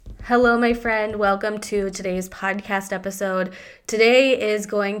Hello, my friend. Welcome to today's podcast episode. Today is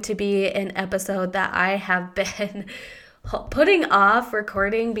going to be an episode that I have been putting off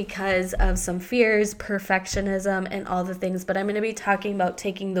recording because of some fears, perfectionism, and all the things. But I'm going to be talking about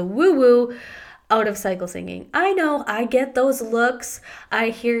taking the woo-woo out of cycle singing. I know I get those looks. I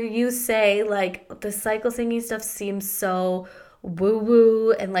hear you say like the cycle singing stuff seems so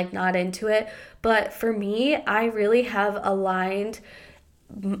woo-woo and like not into it. But for me, I really have aligned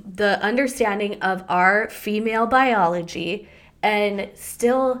the understanding of our female biology and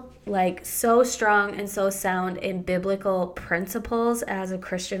still like so strong and so sound in biblical principles as a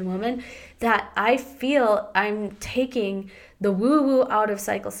Christian woman that I feel I'm taking the woo-woo out of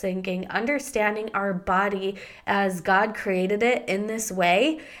cycle syncing, understanding our body as God created it in this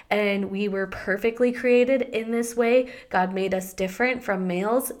way, and we were perfectly created in this way. God made us different from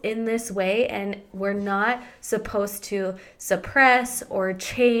males in this way, and we're not supposed to suppress or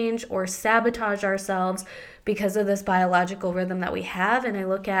change or sabotage ourselves because of this biological rhythm that we have. And I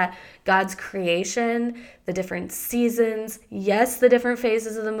look at God's creation, the different seasons, yes, the different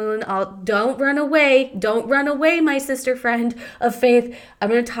phases of the moon. Don't run away, my sister friend of faith. I'm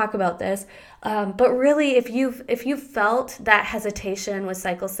going to talk about this. But really, if you've felt that hesitation with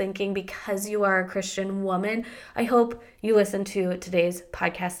cycle syncing because you are a Christian woman, I hope you listen to today's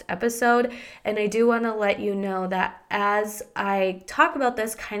podcast episode. And I do want to let you know that as I talk about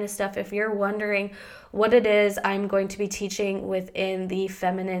this kind of stuff, if you're wondering what it is I'm going to be teaching within the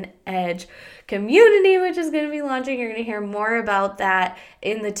Feminine Edge community, which is going to be launching. You're going to hear more about that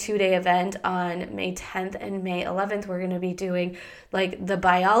in the 2-day event on May 10th and May 11th. We're going to be doing like the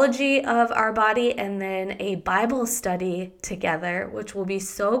biology of our body and then a Bible study together, which will be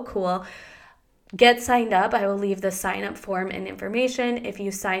so cool. Get signed up. I will leave the sign up form and information. If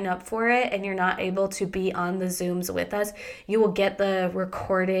you sign up for it and you're not able to be on the Zooms with us, you will get the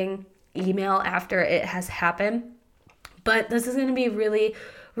recording email after it has happened. But this is going to be really,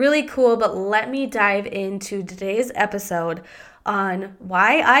 really cool. But let me dive into today's episode on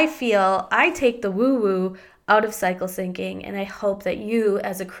why I feel I take the woo-woo out of cycle syncing. And I hope that you,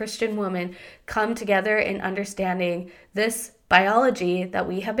 as a Christian woman, come together in understanding this biology that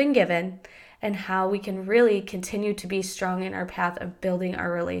we have been given and how we can really continue to be strong in our path of building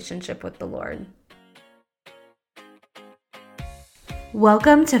our relationship with the Lord.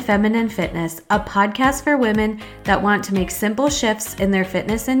 Welcome to Feminine Fitness, a podcast for women that want to make simple shifts in their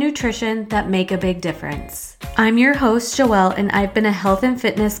fitness and nutrition that make a big difference. I'm your host, Joelle, and I've been a health and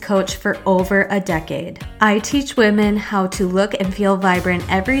fitness coach for over a decade. I teach women how to look and feel vibrant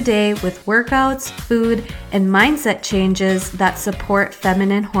every day with workouts, food, and mindset changes that support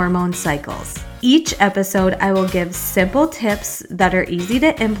feminine hormone cycles. Each episode, I will give simple tips that are easy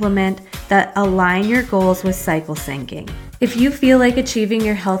to implement that align your goals with cycle syncing. If you feel like achieving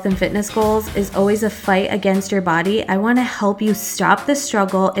your health and fitness goals is always a fight against your body, I want to help you stop the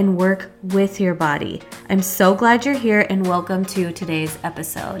struggle and work with your body. I'm so glad you're here and welcome to today's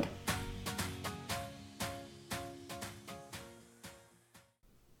episode.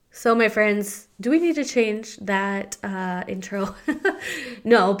 So my friends, do we need to change that intro?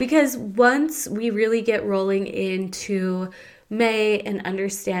 No, because once we really get rolling into May and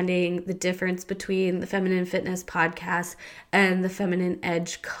understanding the difference between the Feminine Fitness podcast and the Feminine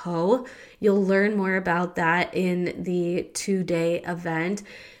Edge Co., you'll learn more about that in the 2-day event.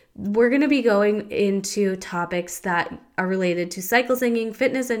 We're going to be going into topics that are related to cycle syncing,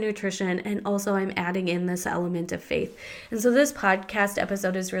 fitness and nutrition, and also I'm adding in this element of faith. And so this podcast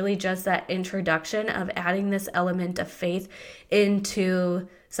episode is really just that introduction of adding this element of faith into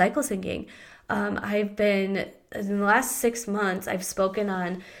cycle syncing. In the last 6 months, I've spoken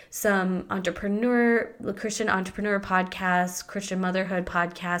on some Christian entrepreneur podcasts, Christian motherhood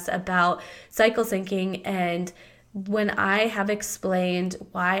podcasts about cycle syncing. And when I have explained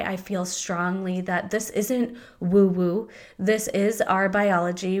why I feel strongly that this isn't woo-woo, this is our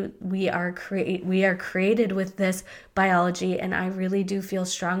biology. We are created with this biology. And I really do feel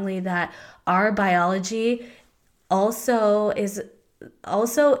strongly that our biology also is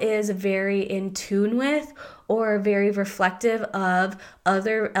very in tune with or very reflective of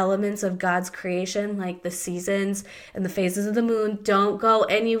other elements of God's creation, like the seasons and the phases of the moon. Don't go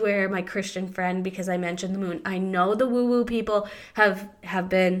anywhere, my Christian friend, because I mentioned the moon. I know the woo-woo people have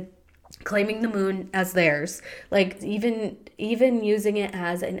been claiming the moon as theirs, like even using it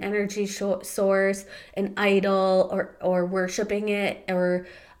as an energy source, an idol, or worshiping it, or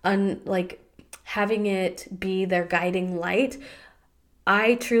having it be their guiding light.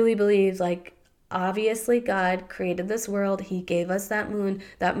 I truly believe like obviously God created this world. He gave us that moon.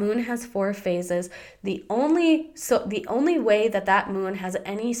 That moon has 4 phases. The only way that moon has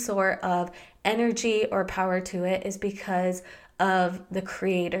any sort of energy or power to it is because of the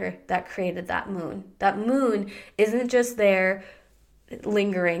creator that created that moon. That moon isn't just there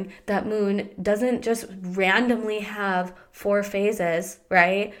lingering. That moon doesn't just randomly have 4 phases,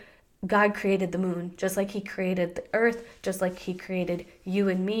 right? God created the moon, just like he created the earth, just like he created you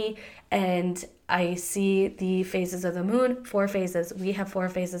and me. And I see the phases of the moon, 4 phases. We have 4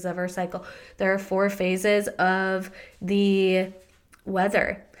 phases of our cycle. There are 4 phases of the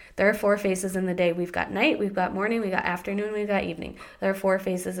weather. There are 4 phases in the day. We've got night, we've got morning, we've got afternoon, we've got evening. There are 4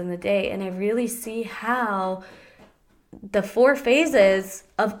 phases in the day. And I really see how the 4 phases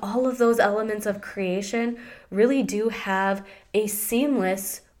of all of those elements of creation really do have a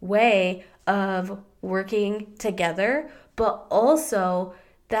seamless way of working together, but also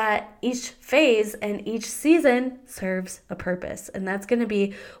that each phase and each season serves a purpose. And that's going to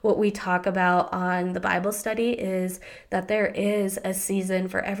be what we talk about on the Bible study, is that there is a season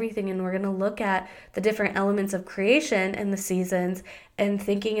for everything. And we're going to look at the different elements of creation and the seasons, and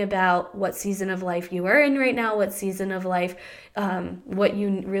thinking about what season of life you are in right now, what season of life, what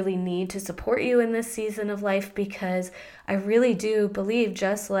you really need to support you in this season of life. Because I really do believe,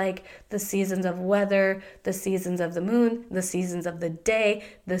 just like the seasons of weather, the seasons of the moon, the seasons of the day,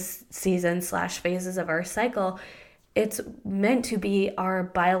 the season/phases of our cycle, it's meant to be our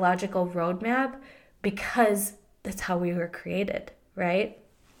biological roadmap, because that's how we were created, right?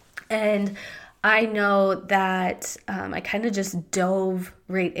 And I know that I kind of just dove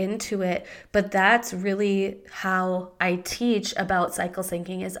right into it, but that's really how I teach about cycle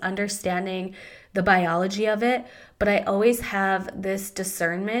syncing, is understanding the biology of it. But I always have this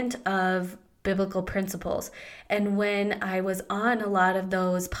discernment of biblical principles. And when I was on a lot of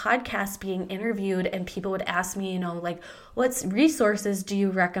those podcasts being interviewed, and people would ask me, like, what resources do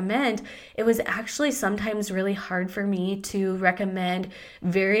you recommend? It was actually sometimes really hard for me to recommend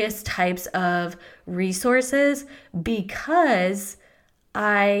various types of resources, because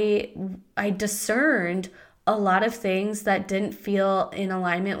I discerned a lot of things that didn't feel in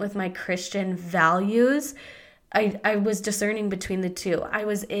alignment with my Christian values. I was discerning between the two. I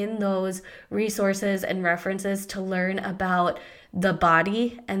was in those resources and references to learn about the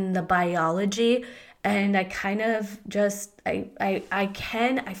body and the biology. And I kind of just,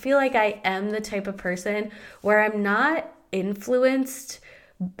 I feel like I am the type of person where I'm not influenced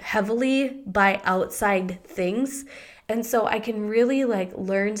heavily by outside things. And so I can really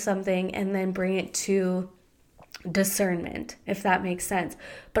learn something and then bring it to discernment, if that makes sense.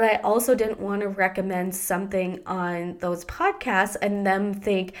 But I also didn't want to recommend something on those podcasts and them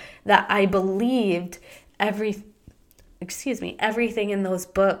think that I believed everything in those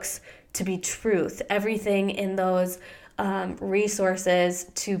books to be truth, everything in those resources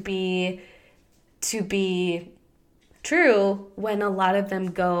to be true, when a lot of them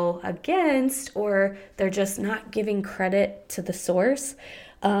go against, or they're just not giving credit to the source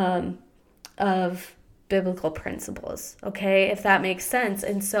of biblical principles, okay, if that makes sense.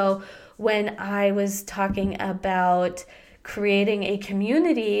 And so when I was talking about creating a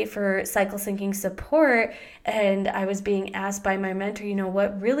community for cycle syncing support, and I was being asked by my mentor,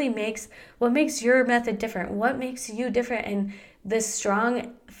 what makes your method different? What makes you different? And this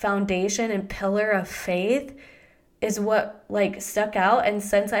strong foundation and pillar of faith is what stuck out. And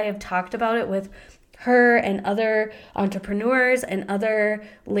since I have talked about it with her and other entrepreneurs and other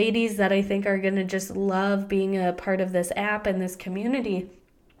ladies that I think are going to just love being a part of this app and this community,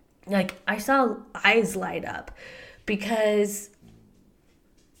 I saw eyes light up, because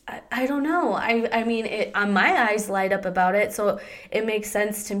I don't know. I mean, my eyes light up about it. So it makes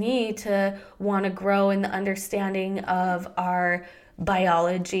sense to me to want to grow in the understanding of our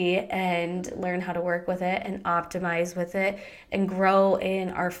biology and learn how to work with it and optimize with it and grow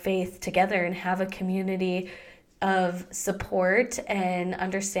in our faith together and have a community of support and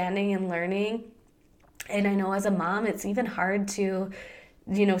understanding and learning. And I know as a mom, it's even hard to,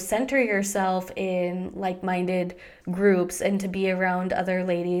 center yourself in like-minded groups and to be around other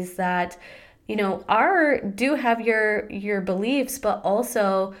ladies that, do have your beliefs, but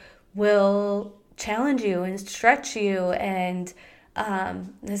also will challenge you and stretch you. And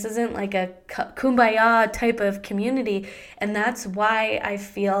this isn't like a kumbaya type of community. And that's why I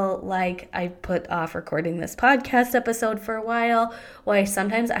feel like I put off recording this podcast episode for a while, why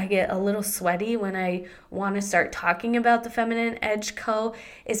sometimes I get a little sweaty when I want to start talking about the Feminine Edge Co.,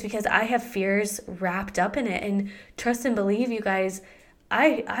 is because I have fears wrapped up in it. And trust and believe, you guys,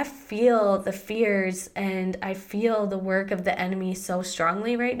 I feel the fears and I feel the work of the enemy so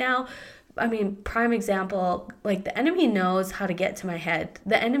strongly right now. prime example, like the enemy knows how to get to my head.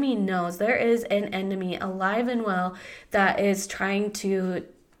 The enemy knows there is an enemy alive and well that is trying to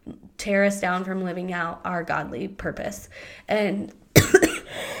tear us down from living out our godly purpose. And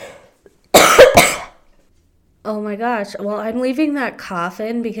oh my gosh, well, I'm leaving that cough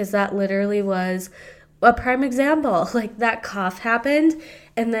in because that literally was a prime example. Like that cough happened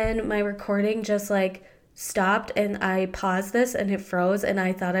and then my recording just like stopped and I paused this and it froze and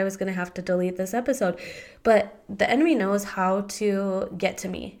I thought I was going to have to delete this episode. But the enemy knows how to get to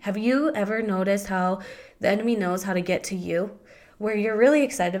me. Have you ever noticed how the enemy knows how to get to you? Where you're really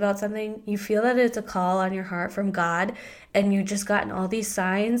excited about something, you feel that it's a call on your heart from God, and you've just gotten all these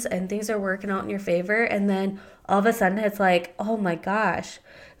signs and things are working out in your favor, and then all of a sudden it's like, oh my gosh,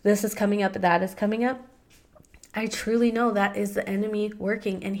 this is coming up, that is coming up. I truly know that is the enemy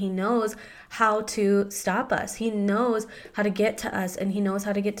working, and he knows how to stop us. He knows how to get to us, and he knows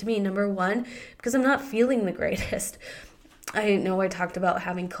how to get to me. Number one, because I'm not feeling the greatest. I know I talked about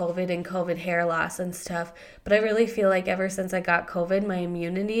having COVID and COVID hair loss and stuff, but I really feel like ever since I got COVID, my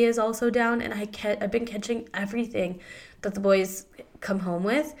immunity is also down, and I've been catching everything that the boys come home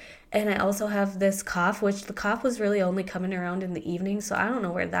with. And I also have this cough, which the cough was really only coming around in the evening, so I don't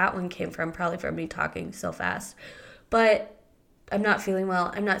know where that one came from, probably from me talking so fast. But I'm not feeling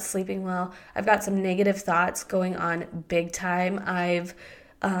well. I'm not sleeping well. I've got some negative thoughts going on big time. I've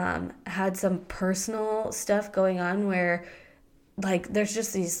had some personal stuff going on where like there's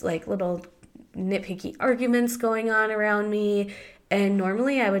just these like little nitpicky arguments going on around me, and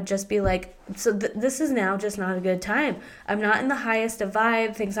normally I would just be like, so this is now just not a good time. I'm not in the highest of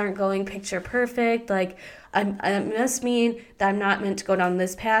vibe. Things aren't going picture perfect. Like it must mean that I'm not meant to go down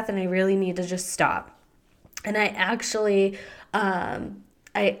this path, and I really need to just stop. And I actually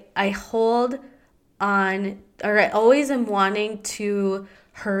I hold on, or I always am wanting to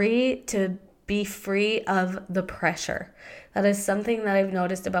hurry to be free of the pressure. That is something that I've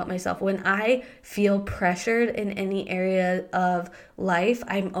noticed about myself. When I feel pressured in any area of life,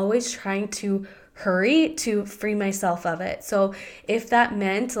 I'm always trying to hurry to free myself of it. So if that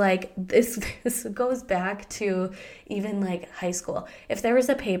meant like this goes back to even like high school. If there was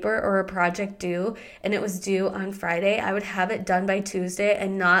a paper or a project due and it was due on Friday, I would have it done by Tuesday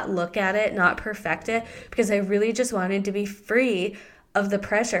and not look at it, not perfect it, because I really just wanted to be free of the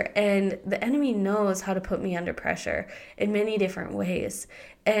pressure. And the enemy knows how to put me under pressure in many different ways.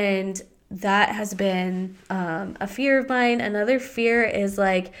 And that has been a fear of mine. Another fear is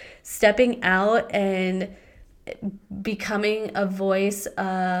like stepping out and becoming a voice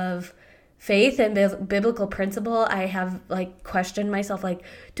of faith and biblical principle. I have like questioned myself, like,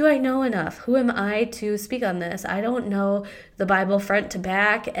 do I know enough? Who am I to speak on this? I don't know the Bible front to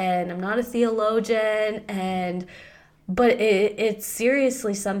back, and I'm not a theologian, but it's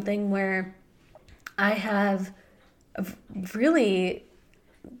seriously something where I have really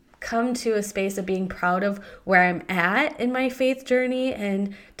come to a space of being proud of where I'm at in my faith journey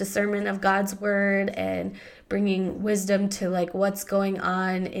and discernment of God's word and bringing wisdom to like what's going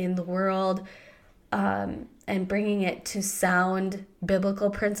on in the world, and bringing it to sound biblical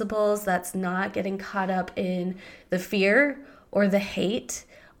principles that's not getting caught up in the fear or the hate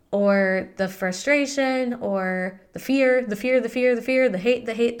or the frustration or the fear, the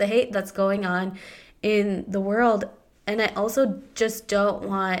hate that's going on in the world. And I also just don't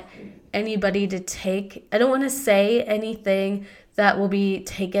want anybody I don't want to say anything that will be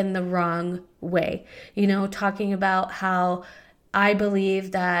taken the wrong way. You know, talking about how I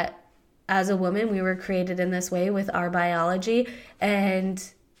believe that as a woman, we were created in this way with our biology,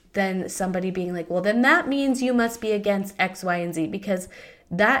 and then somebody being like, well, then that means you must be against X, Y, and Z, because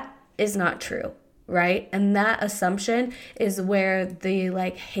that is not true. Right? And that assumption is where the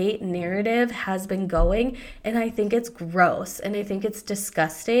like hate narrative has been going. And I think it's gross and I think it's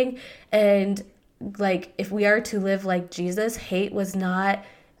disgusting. And like, if we are to live like Jesus, hate was not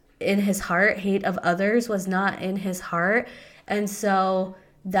in his heart. Hate of others was not in his heart. And so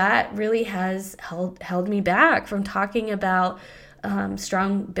that really has held me back from talking about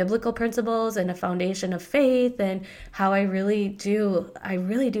strong biblical principles and a foundation of faith, and how I really do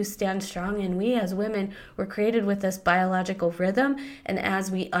stand strong. And we as women were created with this biological rhythm, and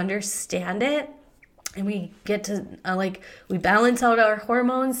as we understand it and we get to we balance out our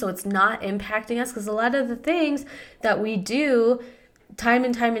hormones so it's not impacting us, because a lot of the things that we do time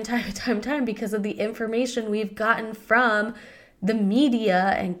and time because of the information we've gotten from the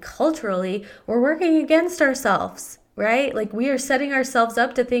media and culturally, we're working against ourselves. Right? Like, we are setting ourselves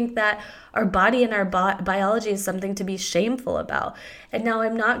up to think that our body and our biology is something to be shameful about. And now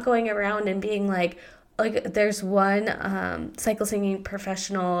I'm not going around and being like there's one cycle singing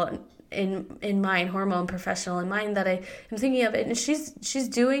professional in mind, hormone professional in mind, that I am thinking of it, and she's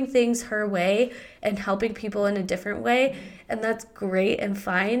doing things her way and helping people in a different way, and that's great and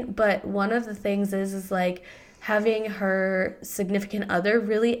fine. But one of the things is like having her significant other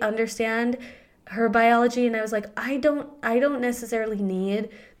really understand her biology. And I was like, I don't necessarily need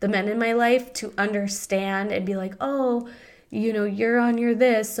the men in my life to understand and be like, oh, you're on your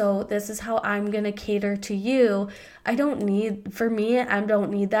this, so this is how I'm going to cater to you. I don't need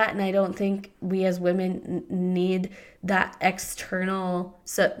that. And I don't think we as women need that external.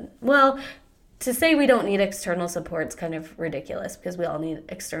 To say we don't need external support is kind of ridiculous, because we all need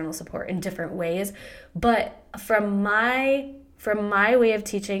external support in different ways. But from my way of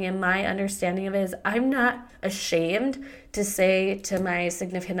teaching and my understanding of it is, I'm not ashamed to say to my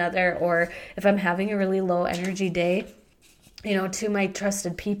significant other, or if I'm having a really low energy day, to my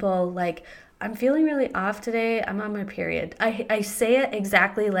trusted people, like, I'm feeling really off today, I'm on my period. I say it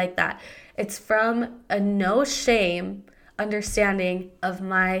exactly like that. It's from a no shame understanding of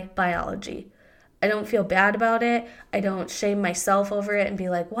my biology. I don't feel bad about it. I don't shame myself over it and be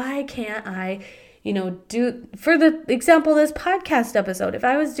like, why can't I, do, for the example, this podcast episode, if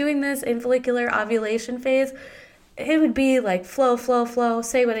I was doing this in follicular ovulation phase, it would be like flow,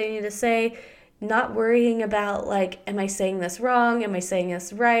 say what I need to say, not worrying about like, am I saying this wrong? Am I saying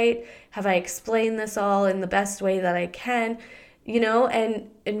this right? Have I explained this all in the best way that I can? And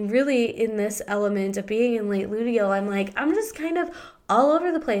really in this element of being in late luteal, I'm like, I'm just kind of all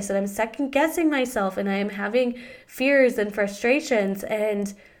over the place, and I'm second guessing myself, and I am having fears and frustrations,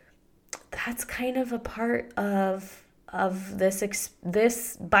 and that's kind of a part of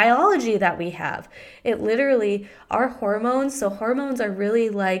this biology that we have. It literally, our hormones, so hormones are really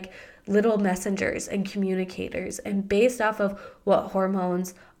like little messengers and communicators, and based off of what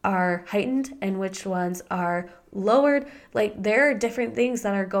hormones are heightened and which ones are lowered, like there are different things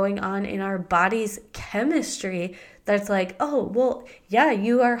that are going on in our body's chemistry that's like, oh, well, yeah,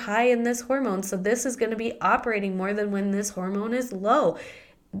 you are high in this hormone, so this is going to be operating more than when this hormone is low.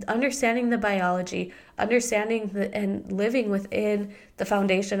 Understanding the biology, understanding and living within the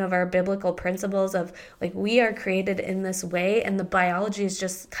foundation of our biblical principles of like, we are created in this way, and the biology is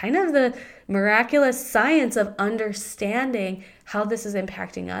just kind of the miraculous science of understanding how this is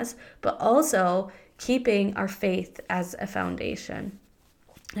impacting us, but also keeping our faith as a foundation.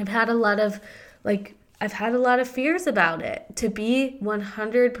 I've had a lot of fears about it, to be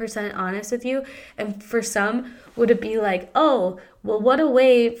 100% honest with you. And for some, would it be like, oh, well, what a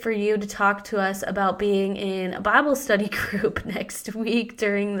way for you to talk to us about being in a Bible study group next week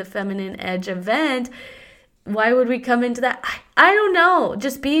during the Feminine Edge event. Why would we come into that? I don't know.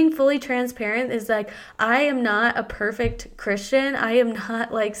 Just being fully transparent is like, I am not a perfect Christian. I am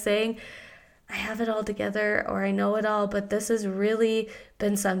not like saying I have it all together or I know it all, but this has really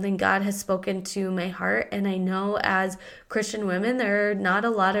been something God has spoken to my heart. And I know as Christian women, there are not a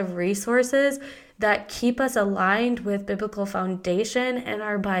lot of resources that keep us aligned with biblical foundation and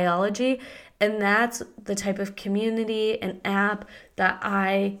our biology. And that's the type of community and app that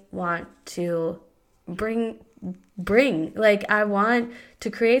I want to bring. Like, I want to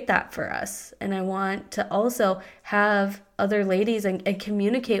create that for us. And I want to also have other ladies and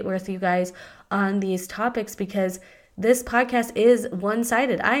communicate with you guys on these topics, because this podcast is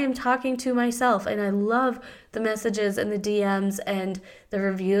one-sided. I am talking to myself, and I love the messages and the DMs and the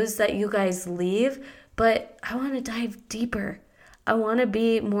reviews that you guys leave, but I want to dive deeper. I want to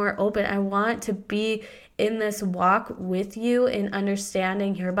be more open. I want to be in this walk with you in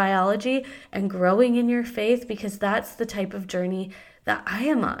understanding your biology and growing in your faith, because that's the type of journey that I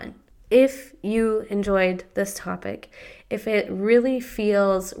am on. If you enjoyed this topic, if it really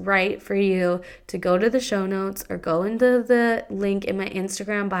feels right for you to go to the show notes or go into the link in my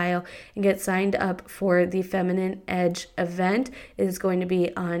Instagram bio and get signed up for the Feminine Edge event, it is going to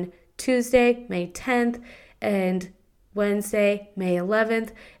be on Tuesday, May 10th, and Wednesday, May 11th.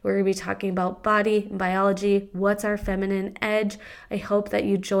 We're going to be talking about body and biology. What's our feminine edge? I hope that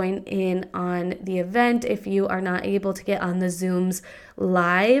you join in on the event. If you are not able to get on the Zooms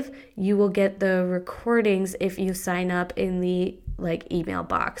live, you will get the recordings if you sign up in the email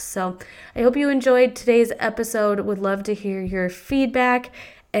box. So I hope you enjoyed today's episode. Would love to hear your feedback,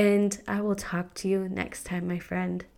 and I will talk to you next time, my friend.